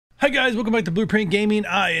guys, welcome back to Blueprint Gaming.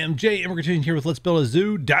 I am Jay and we're continuing here with Let's Build a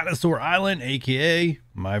Zoo, Dinosaur Island, aka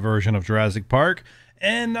my version of Jurassic Park.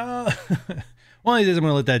 And one of these days I'm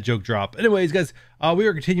gonna let that joke drop. Anyways, guys, we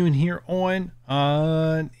are continuing here on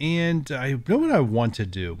and I know what I want to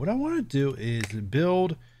do. What I want to do is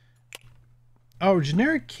build our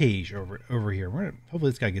generic cage over here.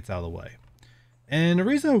 Hopefully this guy gets out of the way. And the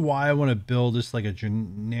reason why I want to build just like a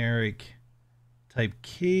generic type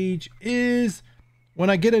cage is when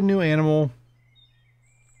I get a new animal,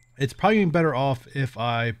 it's probably better off if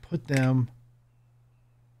I put them.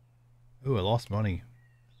 Oh, I lost money.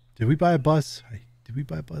 Did we buy a bus? Did we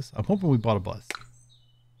buy a bus? I'm hoping we bought a bus.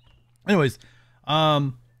 Anyways,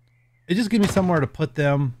 it just gives me somewhere to put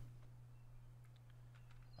them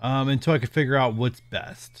until I can figure out what's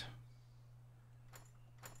best.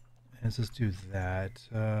 Let's just do that.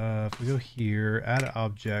 If we go here, add an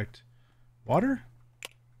object, water.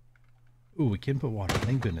 Ooh, we can put water.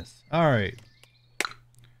 Thank goodness. All right.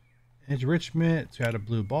 Enrichment. So add a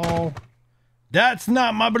blue ball. That's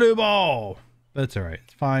not my blue ball. But it's all right.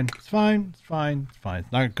 It's fine. It's fine. It's fine. It's fine.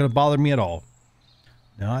 It's not going to bother me at all.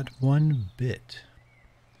 Not one bit.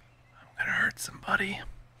 I'm going to hurt somebody.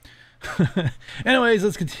 Anyways,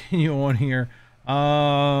 let's continue on here.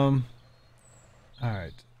 All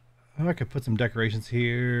right. Oh, I could put some decorations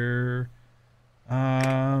here.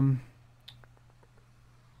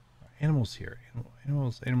 Animals here.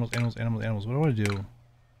 Animals. What do I want to do?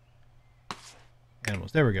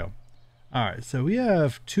 Animals. There we go. All right. So we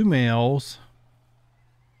have 2 males.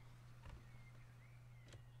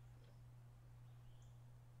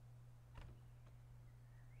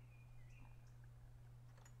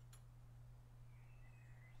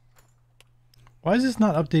 Why is this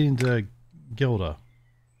not updating to Gilda?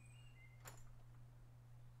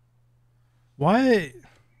 Why?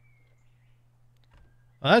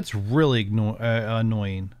 That's really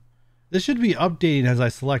annoying. This should be updating as I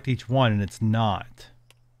select each one, and it's not.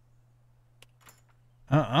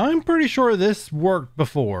 I'm pretty sure this worked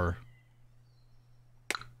before.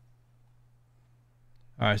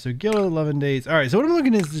 All right, so Gilda 11 days. All right, so what I'm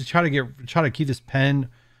looking is to try to keep this pen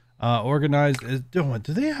organized. Do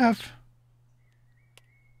they have?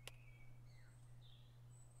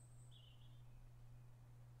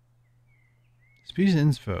 Species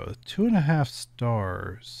info, 2.5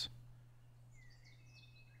 stars.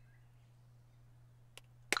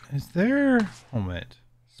 Is there, hold a minute,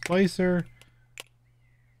 splicer.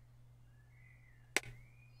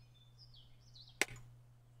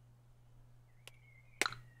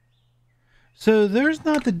 So there's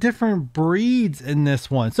not the different breeds in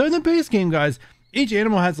this one. So in the base game, guys, each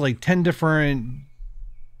animal has like 10 different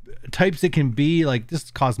types it can be, like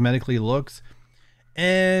this cosmetically looks.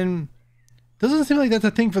 And doesn't seem like that's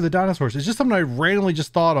a thing for the dinosaurs. It's just something I randomly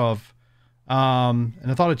just thought of. And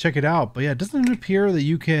I thought I'd check it out. But yeah, it doesn't appear that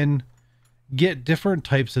you can get different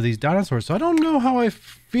types of these dinosaurs. So I don't know how I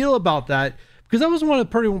feel about that. Because that was one of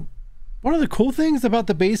the cool things about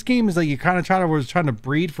the base game is like you kind of was trying to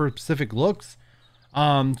breed for specific looks.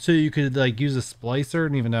 So you could like use a splicer,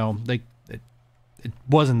 and even though like it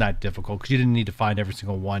wasn't that difficult because you didn't need to find every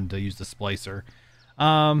single one to use the splicer.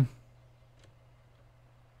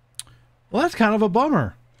 Well, that's kind of a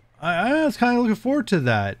bummer. I was kind of looking forward to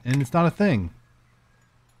that, and it's not a thing.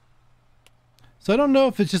 So I don't know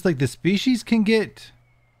if it's just like the species can get...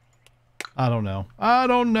 I don't know.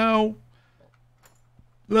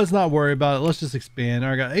 Let's not worry about it. Let's just expand.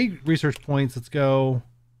 All right, I got 8 research points. Let's go.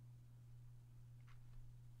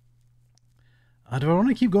 Do I want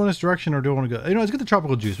to keep going this direction, or do I want to go... You know, let's get the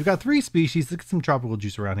tropical juice. We got 3 species. Let's get some tropical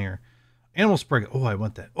juice around here. Animal spring. Oh, I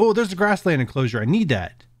want that. Oh, there's a grassland enclosure. I need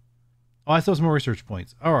that. Oh, I still have some more research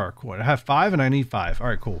points. All right, cool. I have 5 and I need 5. All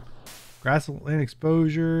right, cool. Grassland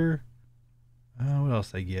exposure. What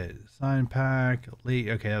else did I get? Sign pack. Late.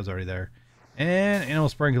 Okay, that was already there. And animal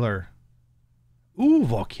sprinkler. Ooh,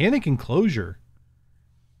 volcanic enclosure.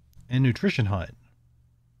 And nutrition hut.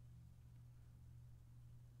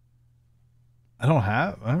 I don't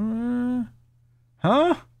have.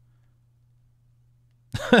 Huh?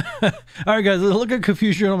 All right, guys. Look at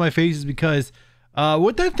confusion on my face is because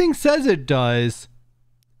what that thing says it does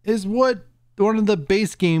is what one of the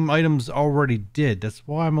base game items already did. That's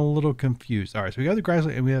why I'm a little confused. All right, so we got the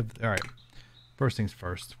grassland and we have, all right, first things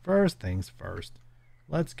first. First things first.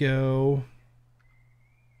 Let's go.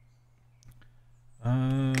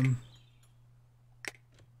 Does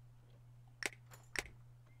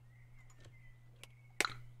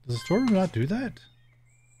the store not do that?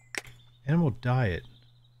 Animal diet.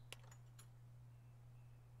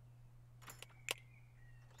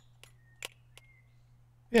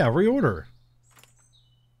 Yeah, reorder.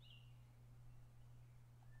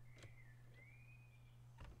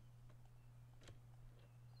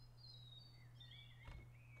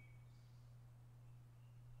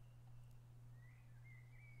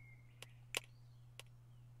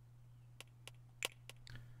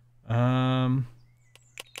 Um,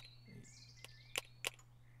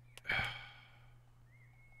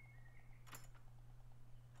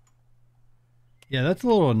 yeah, that's a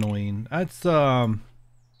little annoying. That's I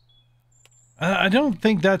don't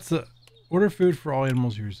think that's order food for all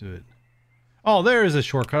animals you it. Oh, there is a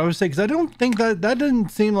shortcut. I was saying, because I don't think that didn't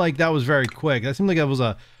seem like that was very quick. That seemed like that was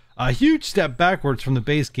a huge step backwards from the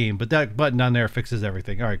base game, but that button down there fixes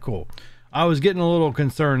everything. All right, cool. I was getting a little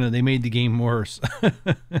concerned that they made the game worse.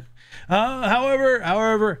 However,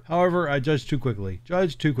 I judged too quickly.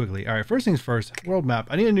 All right, first things first, world map.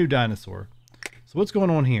 I need a new dinosaur. So what's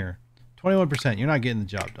going on here? 21%. You're not getting the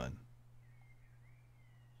job done.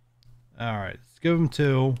 All right, let's give them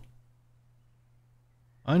to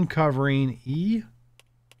uncovering E.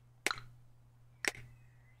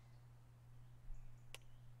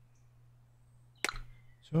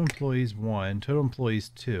 Total employees 1, total employees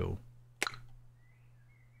 2.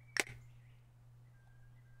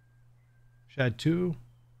 Should I add 2?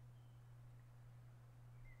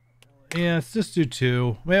 Yeah, let's just do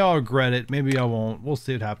 2. Maybe I'll regret it. Maybe I won't. We'll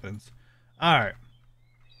see what happens. Alright.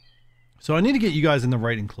 So I need to get you guys in the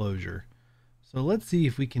right enclosure. So let's see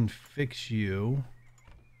if we can fix you.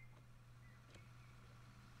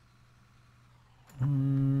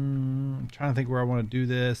 I'm trying to think where I want to do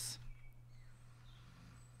this.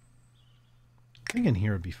 I think in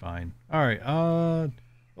here would be fine. Alright, oh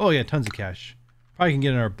yeah, tons of cash. Probably can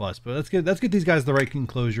get in our bus, but let's get these guys the right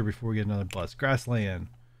enclosure before we get another bus. Grassland.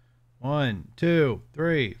 1, 2,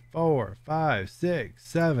 3, 4, 5, 6,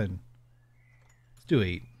 7. Let's do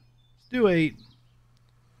 8. Let's do 8.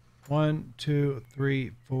 1, 2,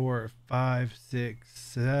 3, 4, 5, 6,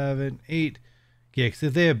 7, 8. Yeah, because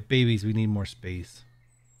if they have babies, we need more space.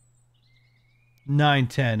 9,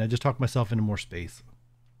 10. I just talked myself into more space.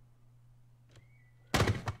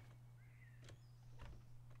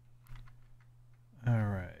 All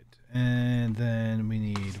right, and then we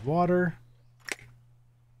need water.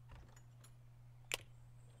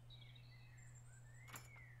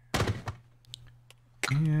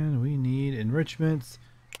 And we need enrichments.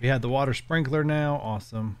 We have the water sprinkler now.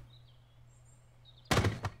 Awesome.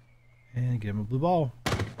 And give him a blue ball.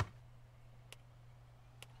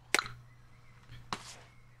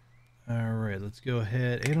 All right, let's go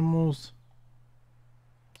ahead. Animals.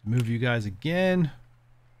 Let's move you guys again.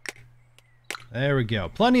 There we go.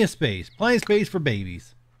 Plenty of space. Plenty of space for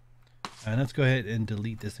babies. And let's go ahead and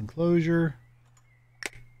delete this enclosure.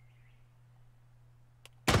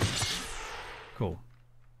 Cool.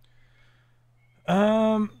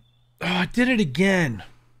 Oh, I did it again.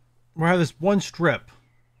 We have this one strip.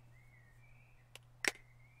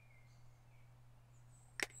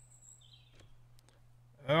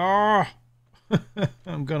 Oh,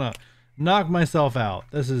 I'm gonna knock myself out.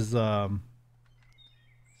 This is stop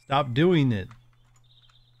doing it.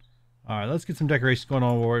 All right, let's get some decorations going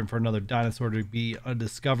on. We're waiting for another dinosaur to be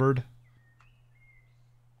undiscovered.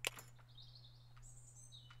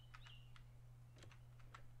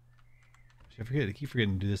 I keep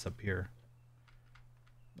forgetting to do this up here.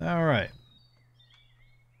 All right.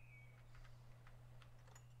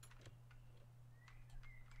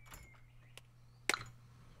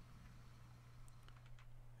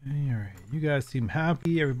 All right, you guys seem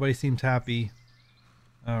happy. Everybody seems happy.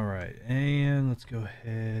 All right, and let's go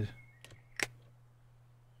ahead.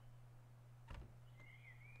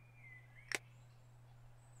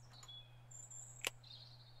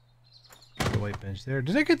 The white bench there.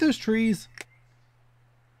 Did I get those trees?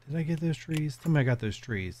 Did I get those trees? Tell me I got those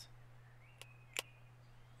trees.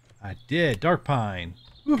 I did. Dark pine.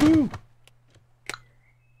 Woohoo!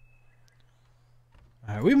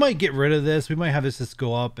 Alright, we might get rid of this. We might have this just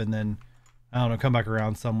go up and then, I don't know, come back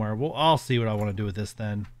around somewhere. Well, I'll see what I want to do with this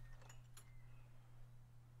then.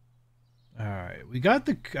 Alright, we got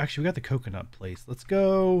the coconut place. Let's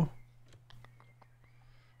go.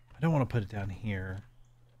 I don't want to put it down here.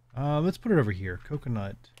 Let's put it over here.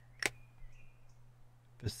 Coconut.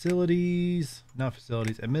 Facilities. Not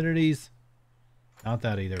facilities. Amenities. Not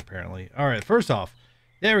that either, apparently. Alright, first off,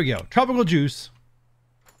 there we go. Tropical juice.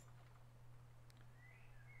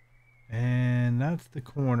 And that's the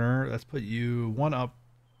corner. Let's put you 1 up,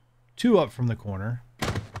 2 up from the corner.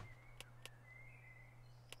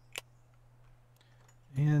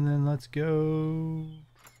 And then let's go.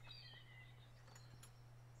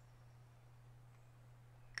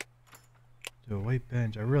 Do a white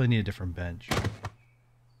bench. I really need a different bench. Alright,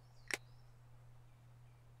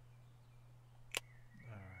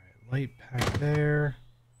 light pack there.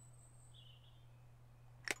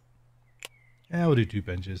 Yeah, we'll do 2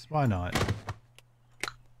 benches. Why not?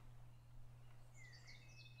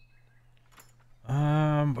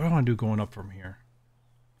 What do I want to do going up from here?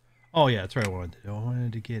 Oh yeah, that's right. I wanted to do. I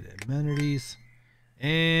wanted to get amenities.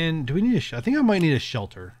 And do we need a? I think I might need a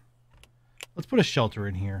shelter. Let's put a shelter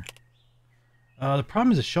in here. The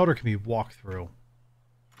problem is a shelter can be walked through.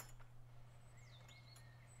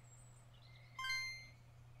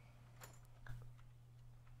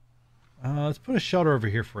 Let's put a shelter over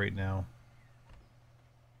here for right now.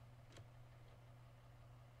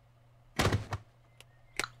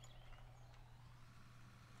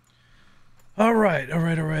 All right.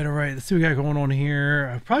 Let's see what we got going on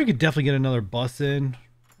here. I probably could definitely get another bus in,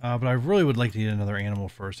 but I really would like to get another animal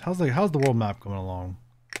first. How's the world map coming along?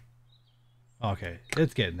 Okay,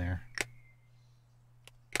 it's getting there.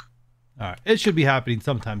 All right, it should be happening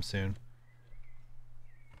sometime soon.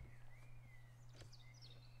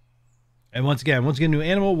 And once again, a new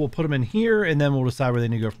animal, we'll put them in here, and then we'll decide where they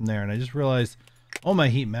need to go from there. And I just realized on my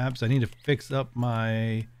heat maps, I need to fix up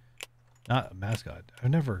my not a mascot. I've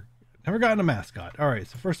never gotten a mascot. All right,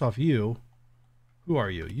 so first off, you. Who are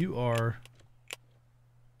you? You are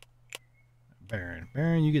Baron.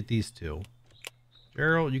 Baron, you get these two.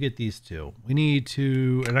 Gerald, you get these two. We need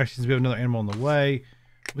to, and actually since we have another animal in the way,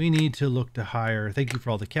 we need to look to hire, thank you for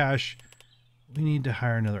all the cash. We need to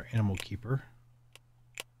hire another animal keeper.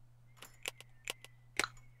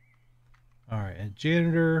 All right, and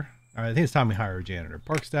janitor. All right, I think it's time we hire a janitor.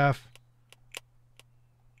 Park staff.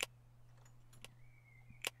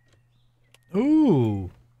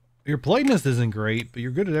 Ooh, your politeness isn't great, but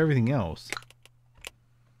you're good at everything else.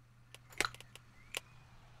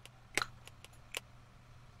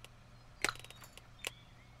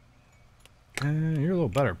 You're a little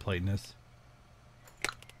better at politeness.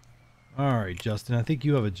 All right, Justin, I think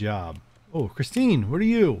you have a job. Oh, Christine, what are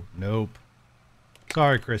you? Nope.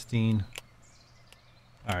 Sorry, Christine.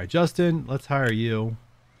 All right, Justin, let's hire you.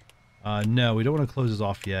 No, we don't want to close this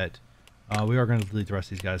off yet. We are going to delete the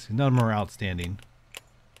rest of these guys because none of them are outstanding.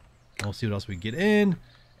 We'll see what else we get in.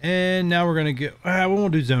 And now we're going to get... we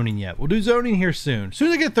won't do zoning yet. We'll do zoning here soon. As soon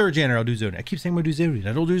as I get third janitor, I'll do zoning. I keep saying we'll do zoning.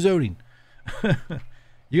 I don't do zoning.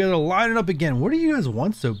 You guys are lining up again. What do you guys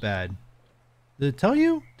want so bad? Did it tell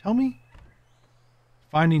you? Tell me.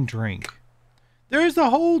 Finding drink. There's a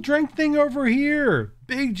whole drink thing over here.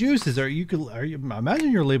 Big juices. Are you?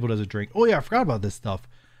 Imagine you're labeled as a drink. Oh yeah, I forgot about this stuff.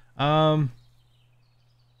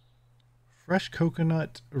 Fresh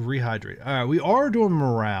coconut rehydrate. All right, we are doing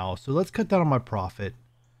morale, so let's cut down on my profit.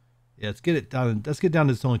 Yeah, let's get it down. Let's get down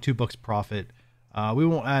to it's only $2 profit. We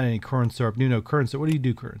won't add any corn syrup. No corn syrup. What do you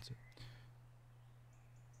do, corn syrup?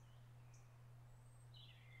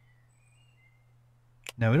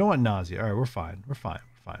 No, we don't want nausea. All right, we're fine. We're fine.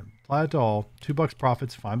 We're fine. Apply it to all. $2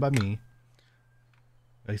 profits, fine by me.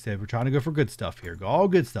 Like I said, we're trying to go for good stuff here. Go all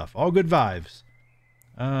good stuff. All good vibes.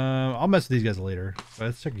 I'll mess with these guys later. But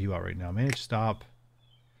let's check you out right now. Manage stop.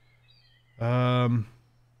 Now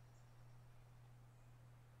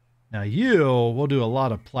we'll do a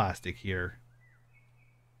lot of plastic here.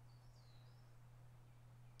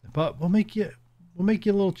 But we'll make you a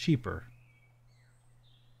little cheaper.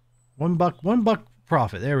 $1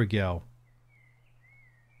 profit. There we go.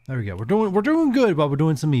 There we go. We're doing good, but we're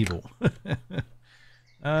doing some evil.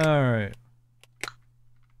 All right.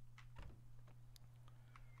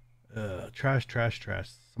 Trash.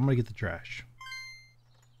 Somebody get the trash.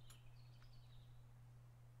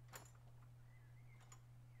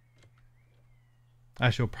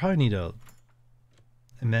 Actually, we'll probably need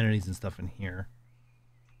amenities and stuff in here.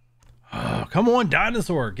 Oh, come on,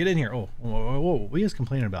 dinosaur, get in here. Oh, whoa, what are you guys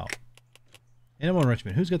complaining about? Animal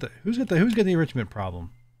enrichment. Who's got the enrichment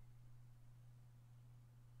problem?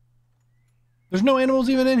 There's no animals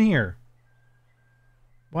even in here.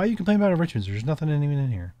 Why are you complaining about enrichments? There's nothing even in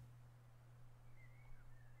here.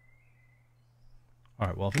 All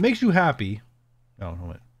right. Well, if it makes you happy, no,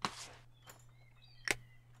 wait.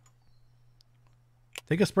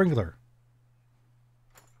 Take a sprinkler.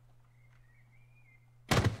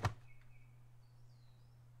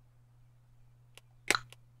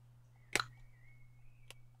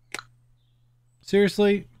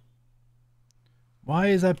 Seriously? Why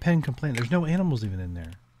is that pen complaining? There's no animals even in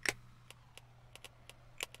there.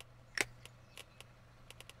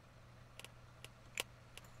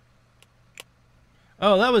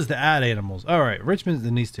 Oh, that was to add animals. All right, Richmond's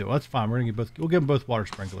in these two. Well, that's fine. We'll give them both water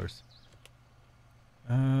sprinklers.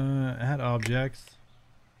 Add objects.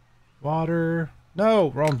 Water. No,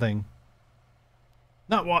 wrong thing.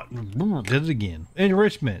 Not water. Did it again.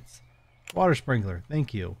 Enrichments. Water sprinkler.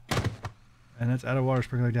 Thank you. And let's add a water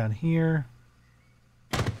sprinkler down here.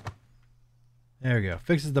 There we go.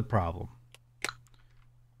 Fixes the problem.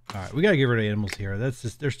 All right, we gotta get rid of animals here. That's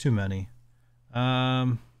just, there's too many.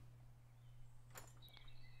 All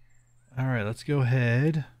right, let's go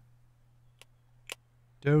ahead.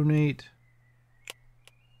 Donate.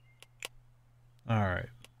 All right.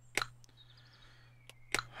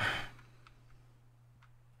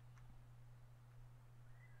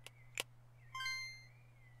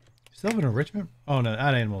 Still have an enrichment? Oh no,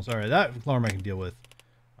 add animals. All right, that alarm I can deal with.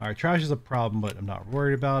 All right, trash is a problem, but I'm not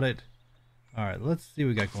worried about it. All right, let's see what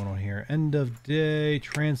we got going on here. End of day,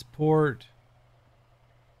 transport.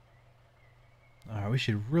 All right, we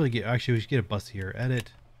should really get, actually we should get a bus here.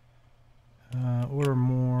 Edit. Order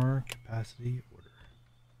more, capacity, order.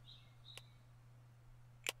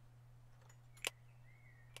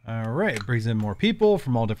 All right, it brings in more people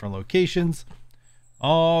from all different locations.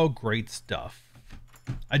 All great stuff.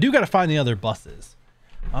 I do got to find the other buses.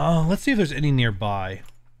 Let's see if there's any nearby.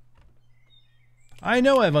 I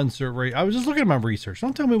know I have uncertain rate. I was just looking at my research.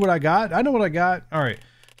 Don't tell me what I got. I know what I got. All right.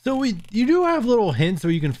 So you do have little hints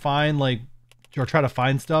where you can find like, or try to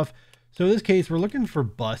find stuff. So in this case, we're looking for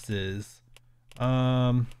buses.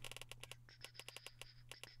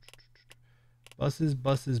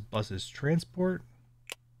 Buses. Transport.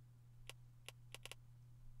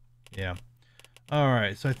 Yeah. All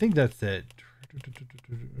right. So I think that's it.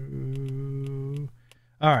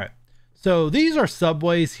 All right. So these are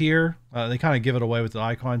subways here. They kind of give it away with the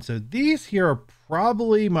icon. So these here are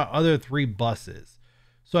probably my other 3 buses.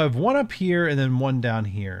 So I have one up here and then one down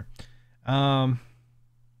here. I'm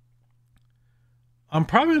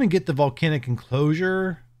probably going to get the volcanic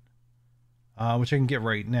enclosure, which I can get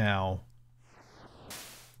right now.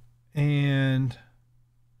 And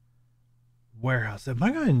warehouse. Am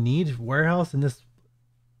I going to need warehouse in this?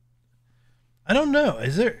 I don't know.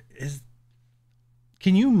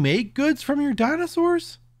 Can you make goods from your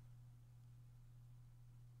dinosaurs?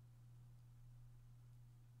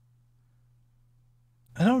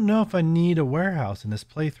 I don't know if I need a warehouse in this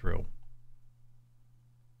playthrough.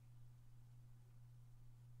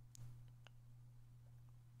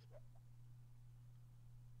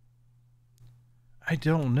 I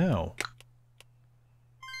don't know.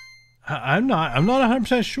 I'm not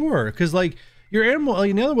 100% sure, because like your animal,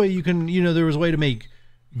 like another way you can, there was a way to make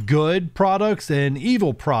good products and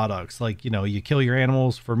evil products. Like, you kill your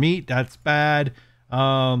animals for meat, that's bad.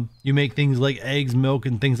 You make things like eggs, milk,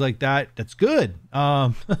 and things like that, that's good.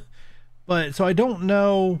 But so I don't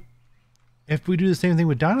know if we do the same thing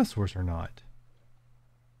with dinosaurs or not.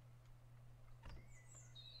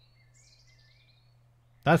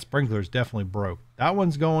 That sprinkler is definitely broke. That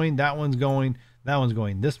one's going, that one's going, that one's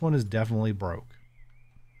going. This one is definitely broke.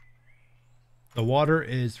 The water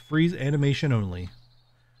is freeze animation only.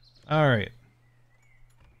 All right.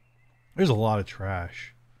 There's a lot of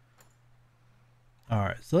trash. All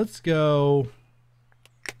right, so let's go.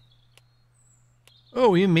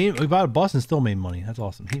 Oh, we bought a bus and still made money. That's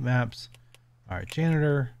awesome. Heat maps. All right,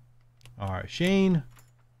 janitor. All right, Shane.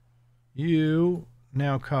 You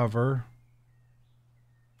now cover.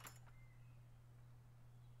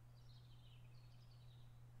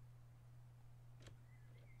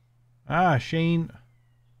 Shane.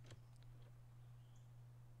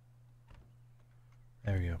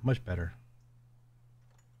 There we go. Much better.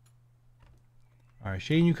 All right,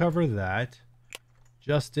 Shane, you cover that.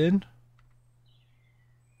 Justin.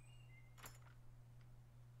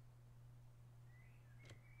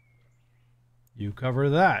 You cover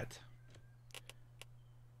that.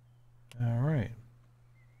 All right.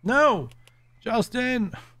 No!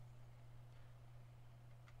 Justin!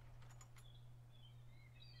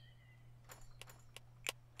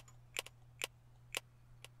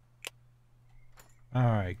 All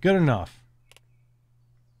right, good enough.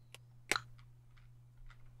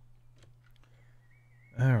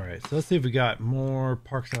 All right, so let's see if we got more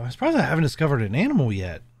parks. I'm surprised I haven't discovered an animal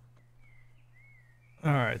yet.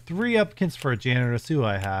 All right, 3 applicants for a janitor. Let's see who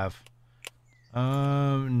I have.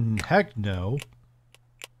 Heck no.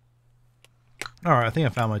 All right, I think I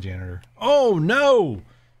found my janitor. Oh no!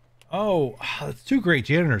 Oh, that's 2 great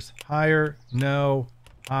janitors. Hire, no,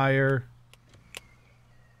 hire.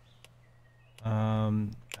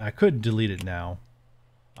 I could delete it now.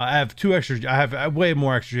 I have 2 extra. I have way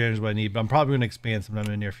more extra janitors than I need, but I'm probably going to expand sometime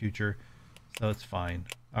in the near future, so it's fine.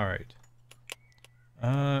 All right.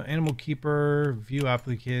 Animal keeper, view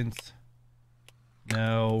applicants.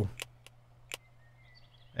 No.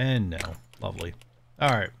 And no. Lovely. All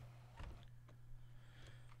right.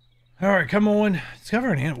 All right, come on.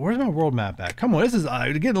 Discover an animal. Where's my world map at? Come on, this is.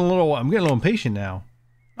 I'm getting a little impatient now.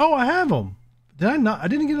 Oh, I have them. Did I not? I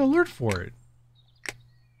didn't get an alert for it.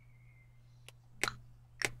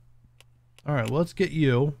 All right, well, let's get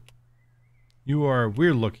you. You are a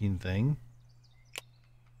weird looking thing.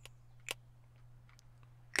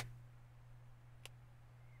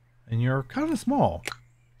 And you're kind of small.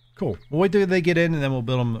 Cool. We'll wait till they get in and then we'll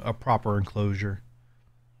build them a proper enclosure.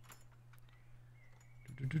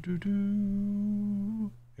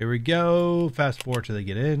 Here we go. Fast forward till they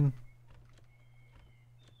get in.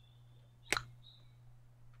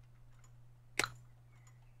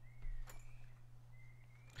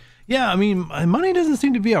 Yeah, I mean, money doesn't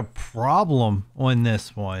seem to be a problem on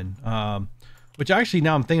this one. Which actually,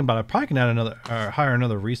 now I'm thinking about it, I probably can add another, hire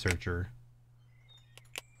another researcher.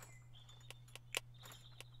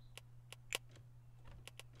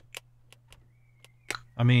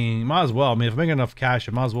 I mean, might as well. I mean, if I make enough cash,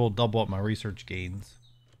 I might as well double up my research gains.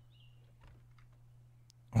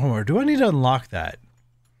 Oh, or do I need to unlock that?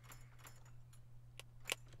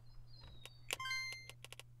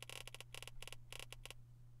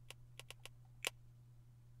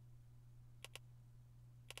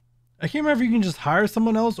 I can't remember if you can just hire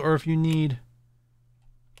someone else or if you need,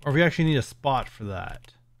 or if you actually need a spot for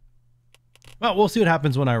that. Well, we'll see what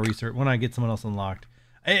happens when I get someone else unlocked.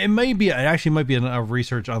 It actually might be a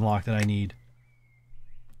research unlock that I need.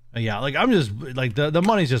 Yeah, like I'm just like the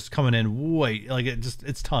money's just coming in way, like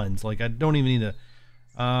it's tons. Like I don't even need to.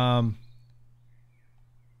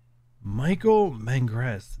 Michael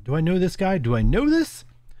Mangres. Do I know this guy? Do I know this?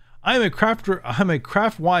 I'm a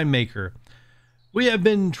craft wine maker. We have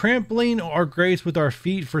been trampling our grapes with our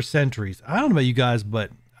feet for centuries. I don't know about you guys,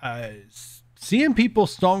 but seeing people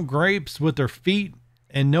stomp grapes with their feet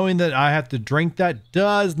and knowing that I have to drink that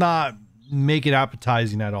does not make it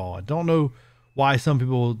appetizing at all. I don't know why some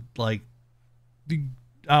people like, I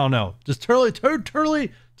don't know, just totally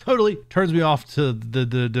turns me off to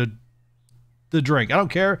the drink. I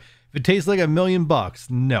don't care if it tastes like $1,000,000.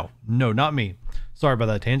 No, not me. Sorry about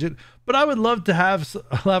that tangent, but I would love to have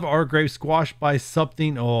our grapes squashed by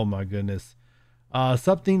something. Oh my goodness.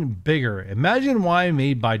 Something bigger. Imagine wine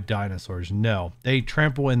made by dinosaurs. No, they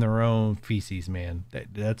trample in their own feces, man.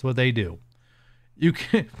 That's what they do. You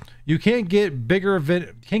can't get better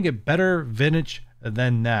vintage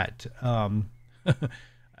than that.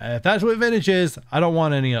 If that's what vintage is, I don't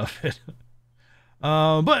want any of it.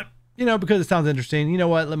 But you know, because it sounds interesting, you know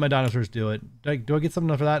what? Let my dinosaurs do it. Do I get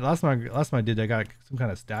something for that? Last time I did, I got some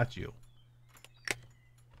kind of statue.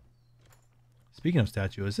 Speaking of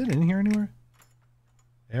statue, is it in here anywhere?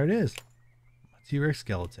 There it is. T-Rex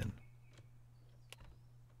skeleton.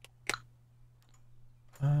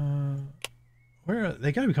 Where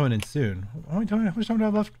they gotta be coming in soon. How much time do I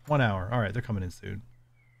have left? 1 hour. All right, they're coming in soon.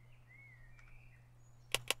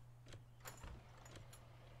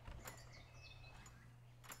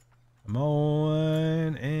 Come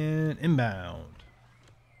on and inbound.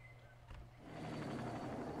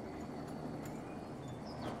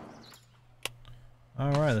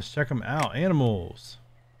 All right, let's check them out. Animals.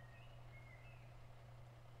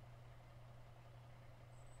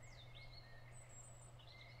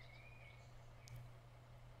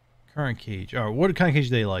 Current cage. All right, what kind of cage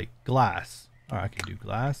do they like? Glass. All right, I can do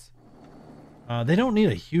glass. They don't need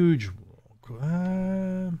a huge.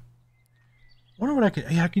 Wonder what I could.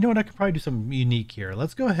 Yeah, you know what? I could probably do something unique here.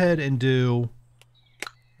 Let's go ahead and do.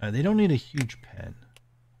 They don't need a huge pen.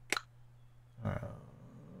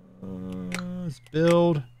 Let's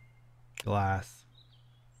build glass.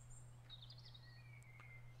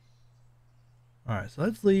 All right, so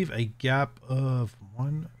let's leave a gap of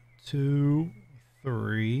 1, 2,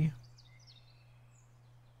 3.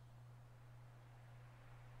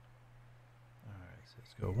 All right, so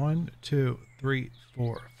let's go 1, 2, 3,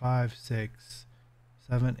 4, 5, 6,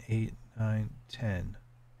 7, 8, 9, 10.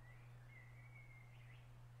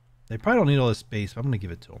 They probably don't need all this space, but I'm gonna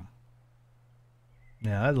give it to them.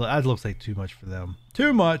 Yeah, that looks like too much for them.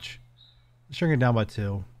 Too much. Let's shrink it down by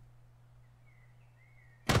 2.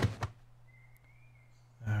 All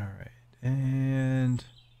right, and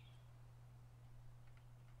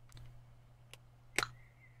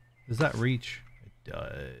does that reach? It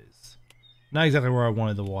does. Not exactly where I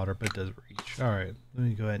wanted the water, but it does reach. All right, let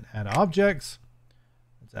me go ahead and add objects.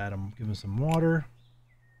 Let's add them. Give them some water.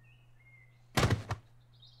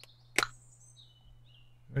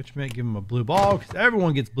 Richmond, give him a blue ball because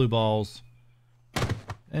everyone gets blue balls.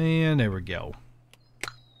 And there we go.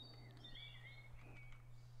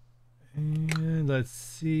 And let's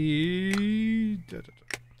see.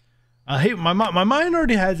 I hate my mind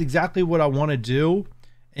already has exactly what I want to do,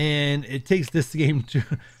 and it takes this game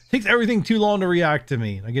takes everything too long to react to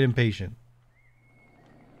me. I get impatient.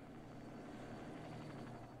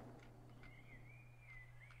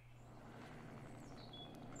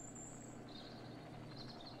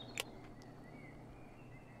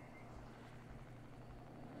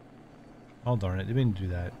 Oh darn it, didn't mean to do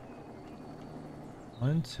that.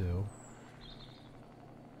 1, 2.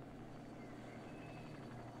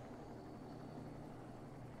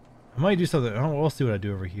 I might do something. Oh, we'll see what I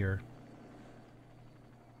do over here.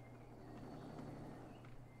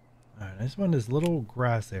 All right, I just want this little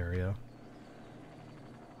grass area.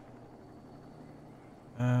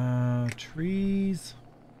 Trees.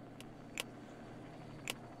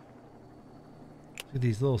 Look at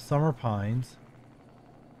these little summer pines.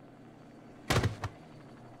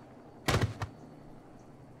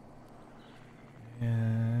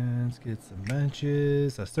 And let's get some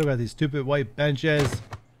benches. I still got these stupid white benches.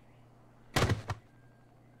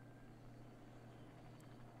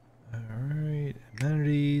 Alright,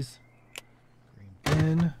 amenities. Green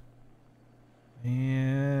bin.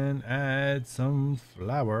 And add some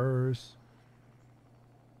flowers.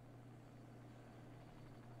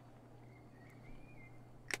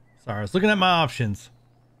 Sorry, I was looking at my options.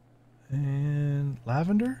 And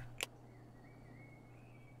lavender?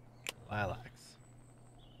 Lilacs.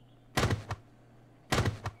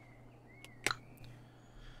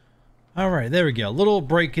 Alright, there we go. A little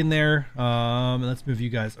break in there. Let's move you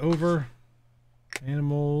guys over.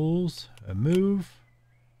 Animals, move.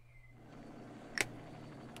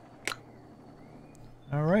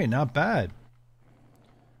 Alright, not bad.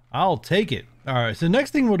 I'll take it. Alright, so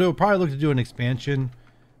next thing we'll do, we'll probably look to do an expansion.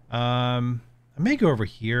 I may go over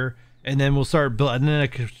here, and then we'll start building, and then I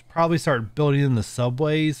could probably start building in the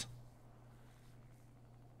subways.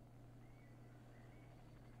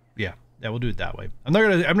 Yeah, we'll do it that way. I'm not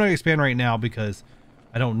gonna expand right now because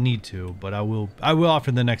I don't need to, but I will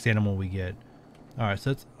after the next animal we get. Alright, so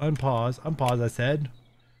let's unpause, I said.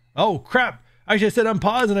 Oh crap! Actually, I said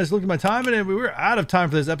unpause, and I just looked at my time, and we were out of time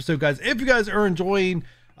for this episode, guys. If you guys are enjoying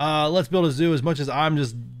Let's Build a Zoo as much as I'm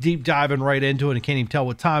just deep diving right into it and can't even tell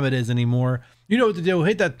what time it is anymore, you know what to do.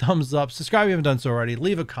 Hit that thumbs up, subscribe if you haven't done so already,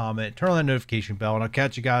 leave a comment, turn on that notification bell, and I'll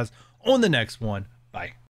catch you guys on the next one. Bye.